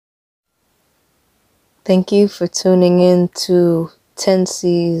Thank you for tuning in to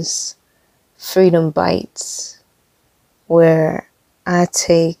Tensi's Freedom Bites, where I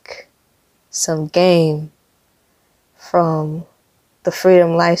take some game from the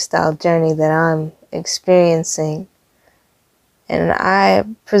freedom lifestyle journey that I'm experiencing, and I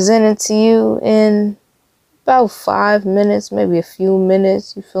present it to you in about 5 minutes, maybe a few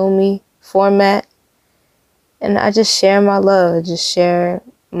minutes, you feel me, format. And I just share my love, I just share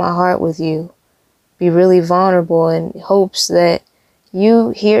my heart with you. Be really vulnerable in hopes that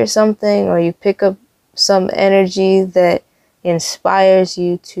you hear something or you pick up some energy that inspires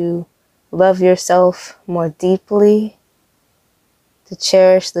you to love yourself more deeply, to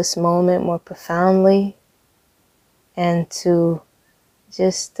cherish this moment more profoundly, and to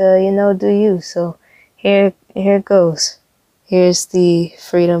just, do you. So here it goes. Here's the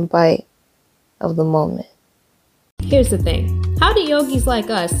freedom bite of the moment. Here's the thing. How do yogis like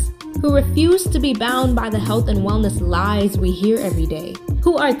us, who refuse to be bound by the health and wellness lies we hear every day,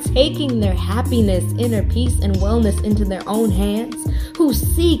 who are taking their happiness, inner peace, and wellness into their own hands, who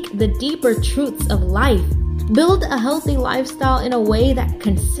seek the deeper truths of life, build a healthy lifestyle in a way that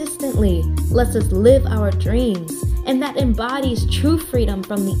consistently lets us live our dreams and that embodies true freedom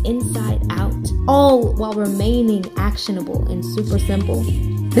from the inside out, all while remaining actionable and super simple?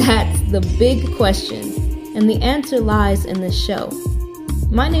 That's the big question, and the answer lies in this show.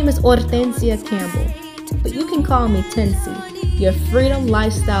 My name is Hortensia Campbell, but you can call me Tensi, your freedom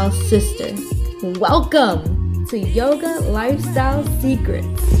lifestyle sister. Welcome to Yoga Lifestyle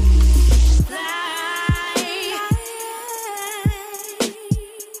Secrets.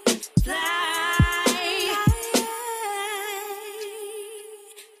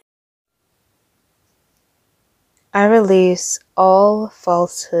 I release all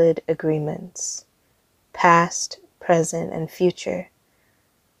falsehood agreements, past, present, and future,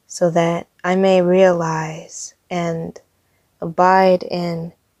 so that I may realize and abide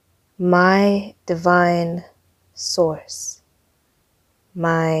in my divine source,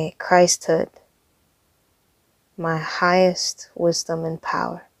 my Christhood, my highest wisdom and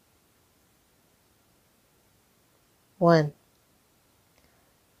power. 1.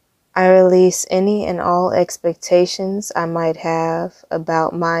 I release any and all expectations I might have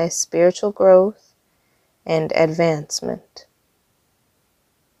about my spiritual growth and advancement.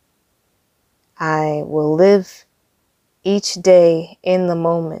 I will live each day in the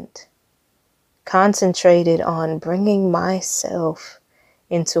moment, concentrated on bringing myself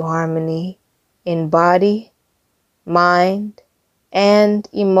into harmony in body, mind, and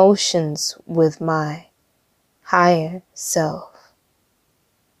emotions with my higher self.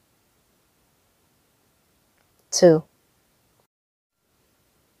 2.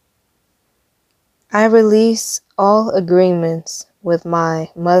 I release all agreements with my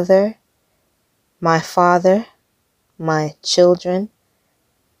mother, my father, my children,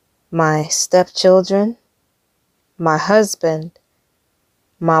 my stepchildren, my husband,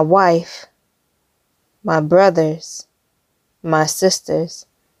 my wife, my brothers, my sisters,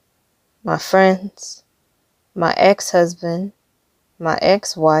 my friends, my ex-husband, my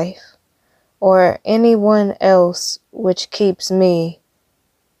ex-wife, or anyone else which keeps me,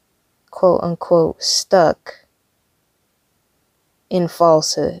 quote unquote, stuck in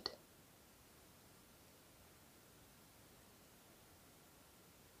falsehood.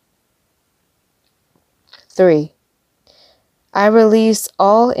 3. I release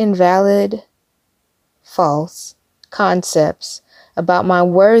all invalid, false concepts about my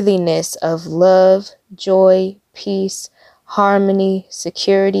worthiness of love, joy, peace, harmony,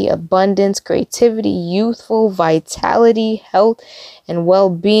 security, abundance, creativity, youthful vitality, health, and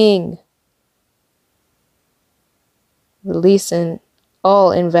well-being. Releasing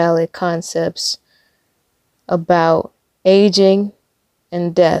all invalid concepts about aging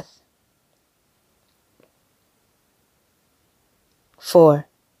and death. 4.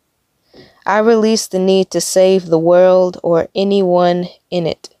 I release the need to save the world or anyone in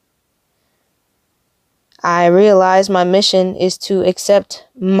it. I realize my mission is to accept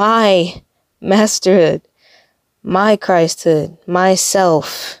my masterhood, my Christhood,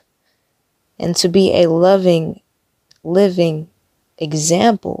 myself, and to be a loving, living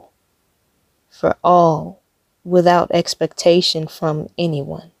example for all without expectation from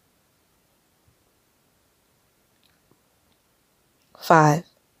anyone. 5.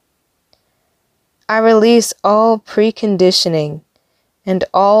 I release all preconditioning and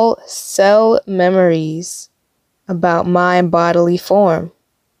all cell memories about my bodily form.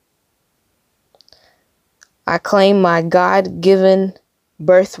 I claim my God-given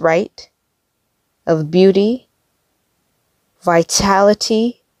birthright of beauty,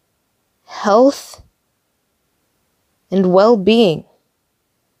 vitality, health, and well-being,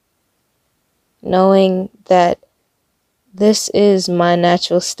 knowing that this is my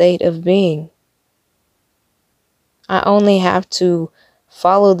natural state of being. I only have to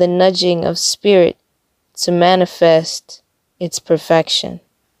follow the nudging of spirit to manifest its perfection.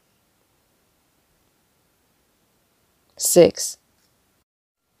 6.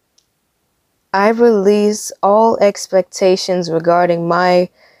 I release all expectations regarding my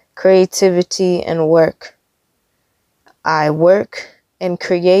creativity and work. I work and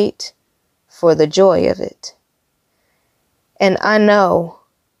create for the joy of it. And I know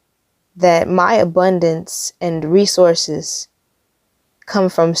that my abundance and resources come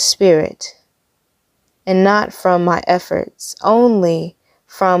from spirit and not from my efforts, only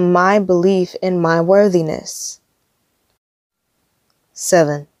from my belief in my worthiness.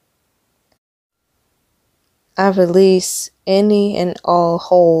 7. I release any and all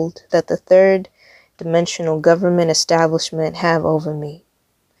hold that the third dimensional government establishment have over me.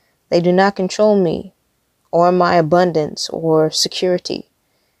 They do not control me or my abundance or security.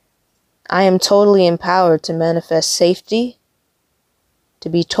 I am totally empowered to manifest safety, to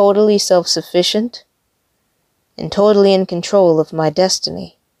be totally self-sufficient, and totally in control of my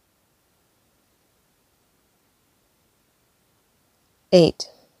destiny. 8.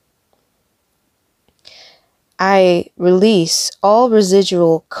 I release all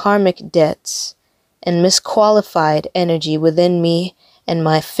residual karmic debts and misqualified energy within me and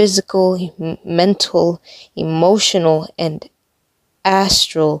my physical, mental, emotional, and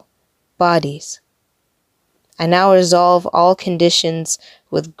astral bodies. I now resolve all conditions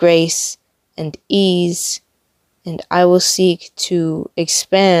with grace and ease, and I will seek to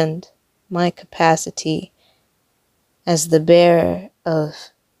expand my capacity as the bearer of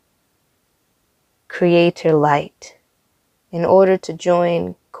Creator light in order to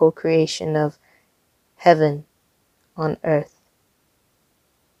join co-creation of heaven on earth.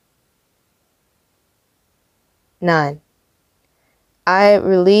 9. I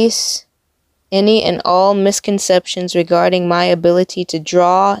release any and all misconceptions regarding my ability to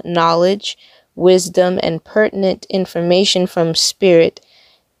draw knowledge, wisdom, and pertinent information from spirit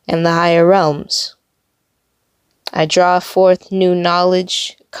and the higher realms. I draw forth new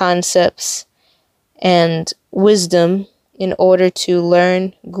knowledge, concepts, and wisdom in order to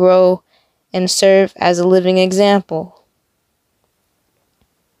learn, grow, and serve as a living example.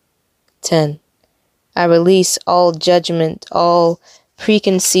 10. I release all judgment, all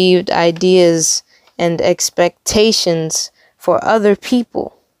preconceived ideas and expectations for other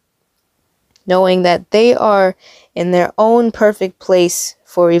people, knowing that they are in their own perfect place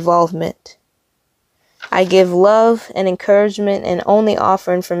for evolvement. I give love and encouragement and only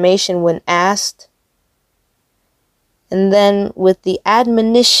offer information when asked, and then with the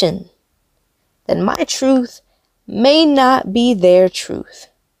admonition that my truth may not be their truth.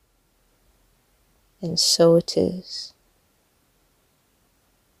 And so it is.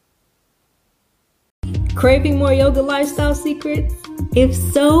 Craving more yoga lifestyle secrets? If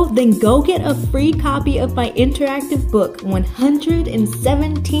so, then go get a free copy of my interactive book,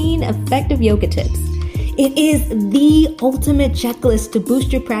 117 Effective Yoga Tips. It is the ultimate checklist to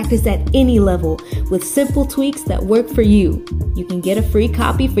boost your practice at any level with simple tweaks that work for you. You can get a free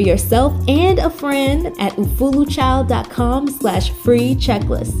copy for yourself and a friend at ufuluchild.com/free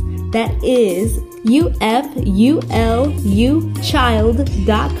checklist. That is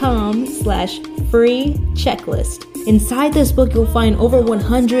ufuluchild.com/free checklist. Inside this book, you'll find over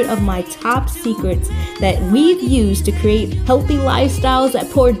 100 of my top secrets that we've used to create healthy lifestyles that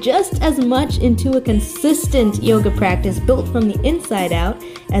pour just as much into a consistent yoga practice built from the inside out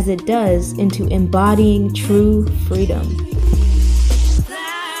as it does into embodying true freedom.